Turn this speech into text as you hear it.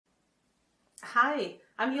Hi,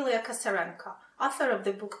 I'm Yulia Kosarenko, author of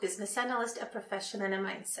the book Business Analyst, A Profession and a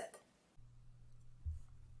Mindset.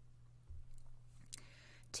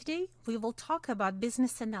 Today, we will talk about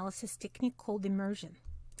business analysis technique called immersion.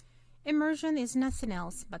 Immersion is nothing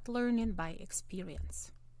else but learning by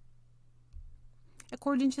experience.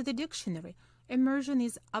 According to the dictionary, immersion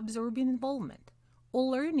is absorbing involvement or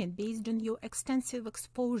learning based on your extensive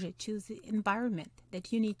exposure to the environment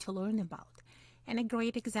that you need to learn about. And a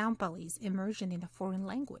great example is immersion in a foreign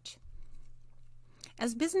language.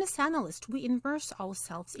 As business analysts, we immerse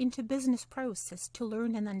ourselves into business process to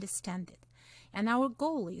learn and understand it. And our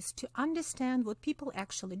goal is to understand what people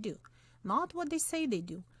actually do, not what they say they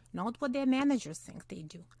do, not what their managers think they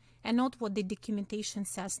do, and not what the documentation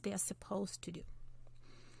says they are supposed to do.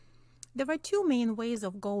 There are two main ways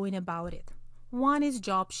of going about it. One is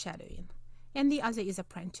job shadowing, and the other is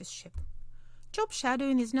apprenticeship. Job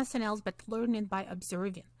shadowing is nothing else but learning by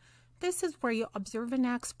observing. This is where you observe an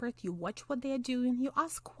expert, you watch what they are doing, you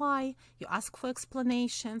ask why, you ask for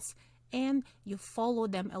explanations, and you follow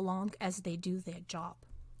them along as they do their job.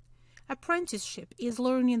 Apprenticeship is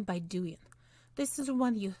learning by doing. This is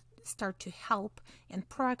when you start to help and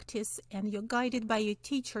practice, and you're guided by your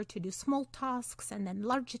teacher to do small tasks and then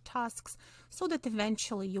larger tasks so that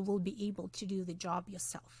eventually you will be able to do the job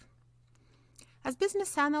yourself. As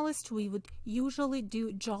business analysts, we would usually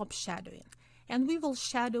do job shadowing, and we will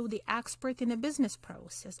shadow the expert in a business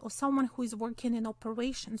process or someone who is working in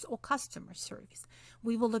operations or customer service.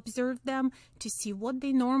 We will observe them to see what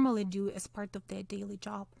they normally do as part of their daily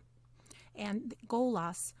job. And the goal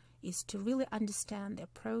is to really understand their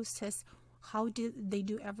process, how do they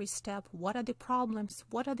do every step, what are the problems,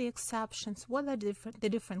 what are the exceptions, what are the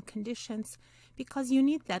different conditions, because you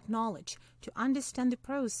need that knowledge to understand the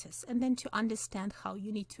process and then to understand how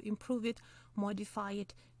you need to improve it, modify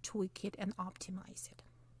it, tweak it, and optimize it.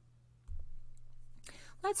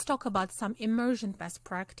 Let's talk about some immersion best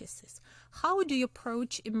practices. How do you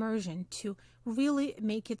approach immersion to really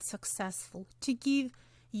make it successful, to give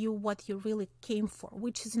you what you really came for,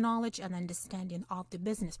 which is knowledge and understanding of the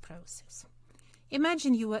business process?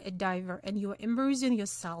 Imagine you are a diver and you are immersing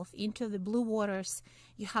yourself into the blue waters.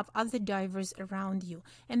 You have other divers around you,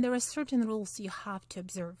 and there are certain rules you have to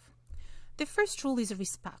observe. The first rule is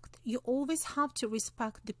respect. You always have to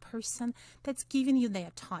respect the person that's giving you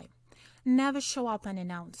their time. Never show up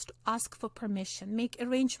unannounced. Ask for permission. Make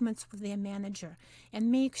arrangements with their manager,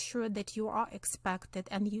 and make sure that you are expected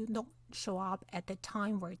and you don't show up at the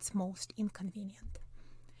time where it's most inconvenient.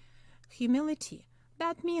 Humility.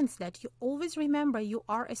 That means that you always remember you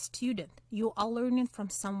are a student. You are learning from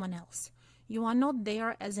someone else. You are not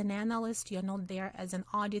there as an analyst. You're not there as an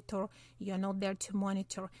auditor. You're not there to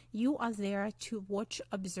monitor. You are there to watch,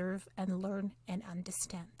 observe, and learn and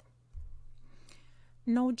understand.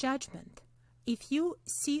 No judgment. If you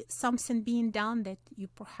see something being done that you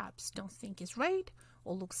perhaps don't think is right,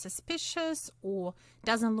 or looks suspicious, or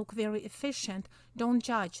doesn't look very efficient, don't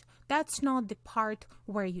judge. That's not the part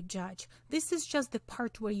where you judge. This is just the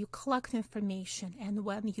part where you collect information and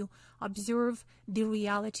when you observe the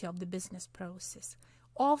reality of the business process.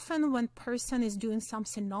 Often when a person is doing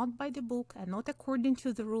something not by the book and not according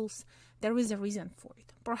to the rules, there is a reason for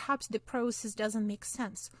it. Perhaps the process doesn't make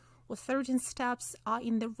sense, or certain steps are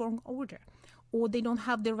in the wrong order, or they don't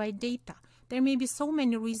have the right data. There may be so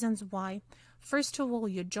many reasons why. First of all,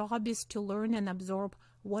 your job is to learn and absorb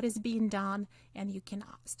what is being done, and you can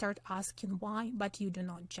start asking why, but you do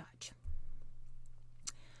not judge.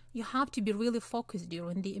 You have to be really focused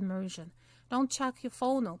during the immersion. Don't check your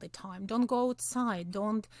phone all the time. Don't go outside.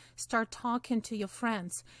 Don't start talking to your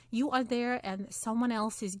friends. You are there and someone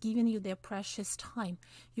else is giving you their precious time.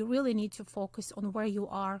 You really need to focus on where you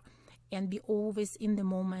are and be always in the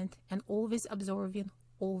moment and always observing,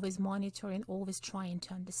 always monitoring, always trying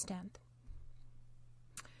to understand.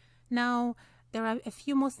 Now, there are a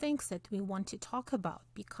few more things that we want to talk about,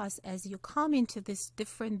 because as you come into this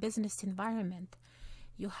different business environment,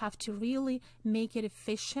 you have to really make it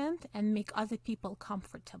efficient and make other people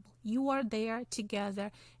comfortable. You are there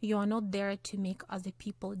together. You are not there to make other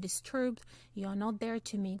people disturbed. You are not there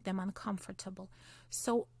to make them uncomfortable.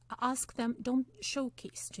 So ask them, don't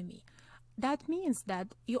showcase to me. That means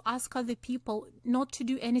that you ask other people not to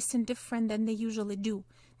do anything different than they usually do.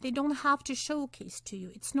 They don't have to showcase to you.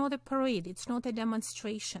 It's not a parade. It's not a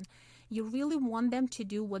demonstration. You really want them to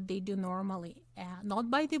do what they do normally, not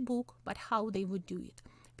by the book, but how they would do it.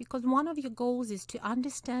 Because one of your goals is to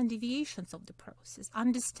understand deviations of the process,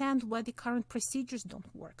 understand why the current procedures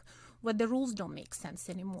don't work, where the rules don't make sense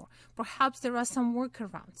anymore. Perhaps there are some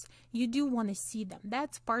workarounds. You do want to see them.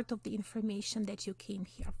 That's part of the information that you came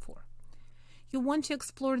here for. You want to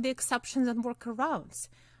explore the exceptions and workarounds.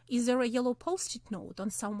 Is there a yellow post-it note on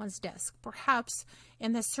someone's desk? Perhaps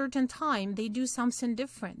in a certain time they do something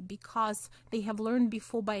different because they have learned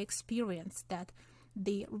before by experience that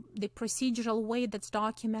the procedural way that's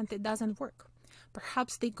documented doesn't work.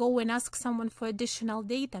 Perhaps they go and ask someone for additional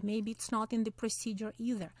data. Maybe it's not in the procedure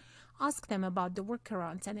either. Ask them about the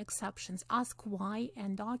workarounds and exceptions. Ask why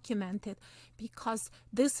and document it, because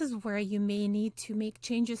this is where you may need to make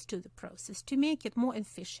changes to the process to make it more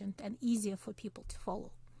efficient and easier for people to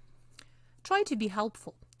follow. Try to be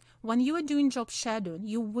helpful. When you are doing job shadowing,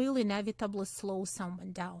 you will inevitably slow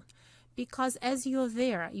someone down, because as you're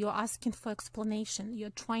there, you're asking for explanation, you're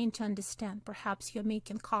trying to understand, perhaps you're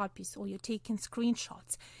making copies or you're taking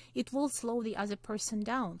screenshots. It will slow the other person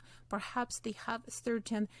down. Perhaps they have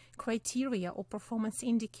certain criteria or performance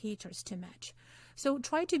indicators to match. So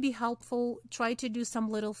try to be helpful, try to do some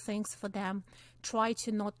little things for them, try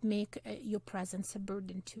to not make your presence a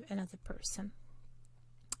burden to another person.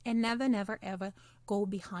 And never, never, ever go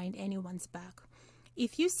behind anyone's back.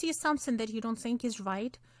 If you see something that you don't think is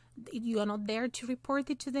right, you are not there to report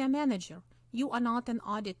it to their manager. You are not an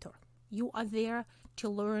auditor. You are there to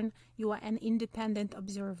learn. You are an independent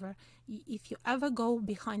observer. If you ever go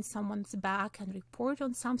behind someone's back and report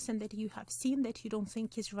on something that you have seen that you don't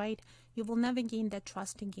think is right, you will never gain that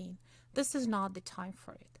trust again. This is not the time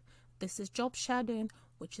for it. This is job shadowing,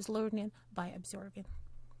 which is learning by observing.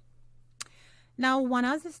 Now, one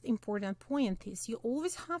other important point is you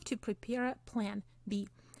always have to prepare a plan B.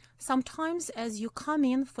 Sometimes as you come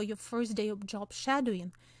in for your first day of job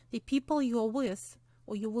shadowing, the people you are with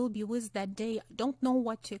or you will be with that day don't know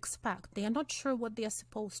what to expect. They are not sure what they are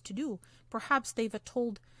supposed to do. Perhaps they were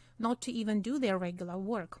told not to even do their regular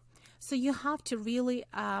work. So you have to really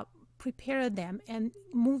prepare them and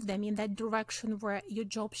move them in that direction where your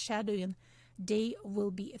job shadowing day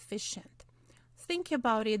will be efficient. Think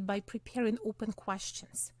about it by preparing open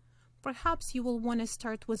questions. Perhaps you will want to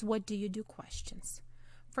start with what do you do questions.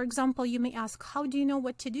 For example, you may ask, how do you know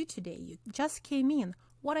what to do today? You just came in.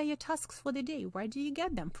 What are your tasks for the day? Where do you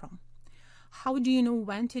get them from? How do you know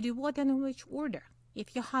when to do what and in which order?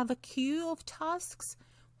 If you have a queue of tasks,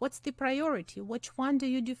 what's the priority? Which one do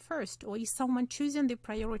you do first? Or is someone choosing the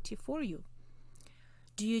priority for you?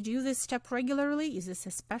 Do you do this step regularly? Is this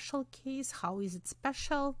a special case? How is it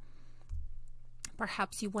special?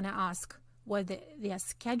 Perhaps you want to ask whether their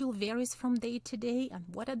schedule varies from day to day and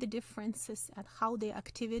what are the differences and how their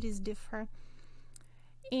activities differ.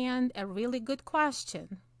 And a really good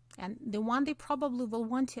question, and the one they probably will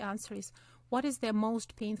want to answer, is what is their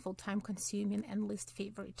most painful, time-consuming, and least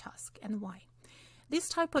favorite task and why? This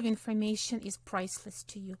type of information is priceless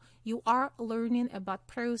to you. You are learning about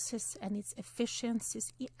process and its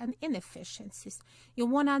efficiencies and inefficiencies. You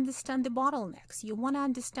want to understand the bottlenecks. You want to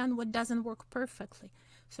understand what doesn't work perfectly.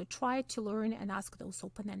 So try to learn and ask those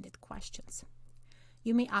open-ended questions.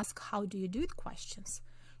 You may ask, how do you do it questions?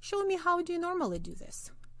 Show me, how do you normally do this?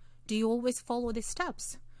 Do you always follow the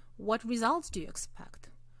steps? What results do you expect?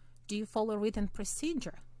 Do you follow written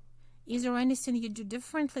procedure? Is there anything you do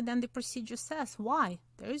differently than the procedure says? Why?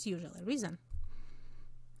 There is usually a reason.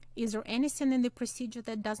 Is there anything in the procedure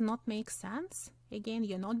that does not make sense? Again,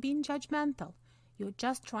 you're not being judgmental. You're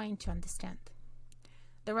just trying to understand.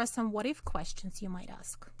 There are some what-if questions you might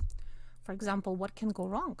ask. For example, what can go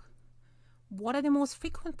wrong? What are the most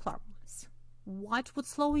frequent problems? What would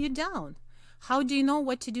slow you down? How do you know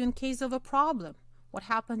what to do in case of a problem? What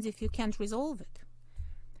happens if you can't resolve it?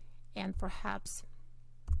 And perhaps,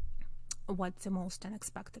 what's the most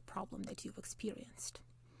unexpected problem that you've experienced?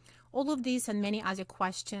 All of these and many other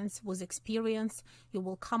questions with experience you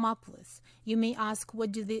will come up with. You may ask,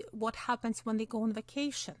 what happens when they go on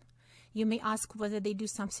vacation? You may ask whether they do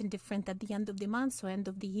something different at the end of the month or end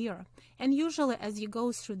of the year. And usually as you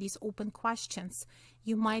go through these open questions,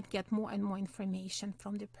 you might get more and more information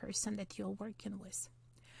from the person that you're working with.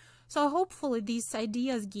 So hopefully these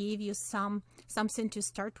ideas gave you something to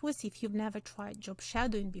start with if you've never tried job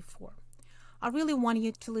shadowing before. I really want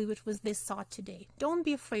you to leave it with this thought today. Don't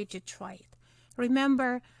be afraid to try it.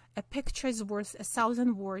 Remember, a picture is worth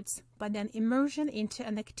 1,000 words, but an immersion into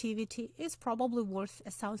an activity is probably worth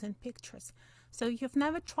 1,000 pictures. So if you've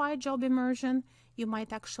never tried job immersion, you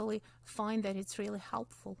might actually find that it's really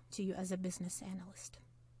helpful to you as a business analyst.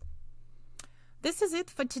 This is it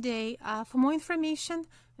for today. For more information,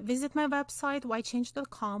 visit my website,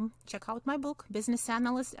 whychange.com. Check out my book, Business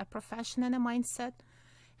Analyst, A Profession and a Mindset.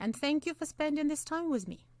 And thank you for spending this time with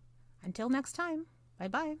me. Until next time,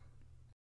 bye-bye.